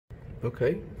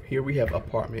Okay, here we have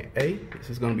apartment A.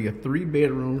 This is going to be a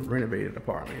 3-bedroom renovated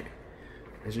apartment.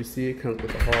 As you see, it comes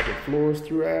with the hardwood floors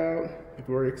throughout,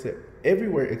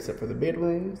 everywhere except for the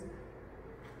bedrooms.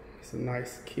 It's a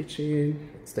nice kitchen,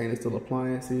 stainless steel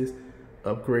appliances,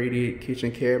 upgraded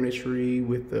kitchen cabinetry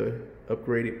with the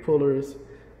upgraded pullers,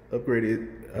 upgraded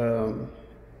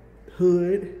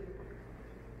hood.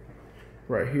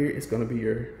 Right here, it's going to be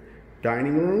your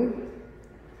dining room.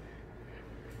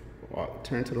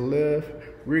 Turn to the left.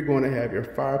 We're going to have your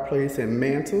fireplace and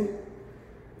mantle.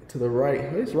 To the right,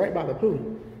 it's right by the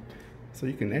pool. So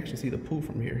you can actually see the pool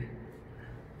from here.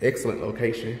 Excellent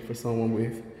location for someone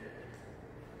with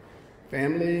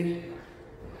family,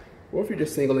 or if you're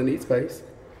just single and need space.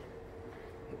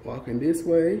 Walking this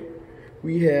way,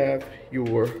 we have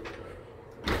your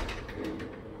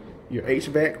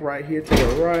HVAC right here to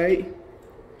the right.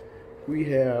 We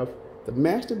have the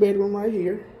master bedroom right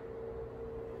here.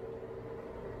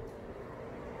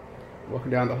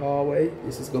 Walking down the hallway,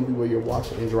 this is going to be where your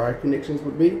washer and dryer connections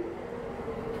would be.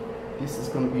 This is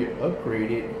going to be an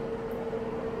upgraded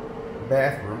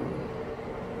bathroom.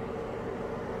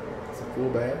 It's a full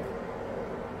bath.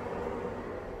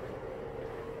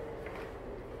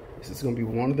 This is going to be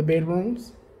one of the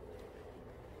bedrooms.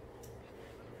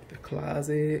 The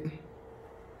closet.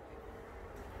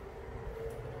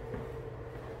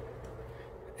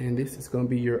 And this is going to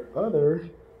be your other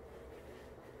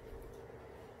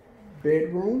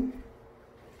bedroom.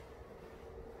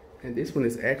 And this one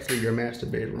is actually your master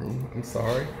bedroom. I'm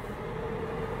sorry.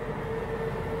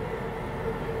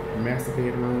 Master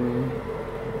bedroom,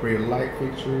 great light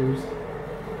fixtures,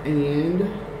 and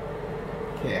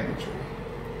cabinetry.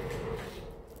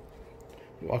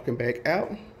 Walking back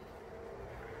out,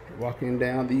 walking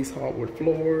down these hardwood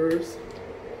floors,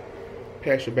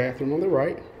 past your bathroom on the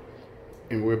right,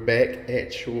 and we're back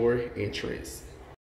at your entrance.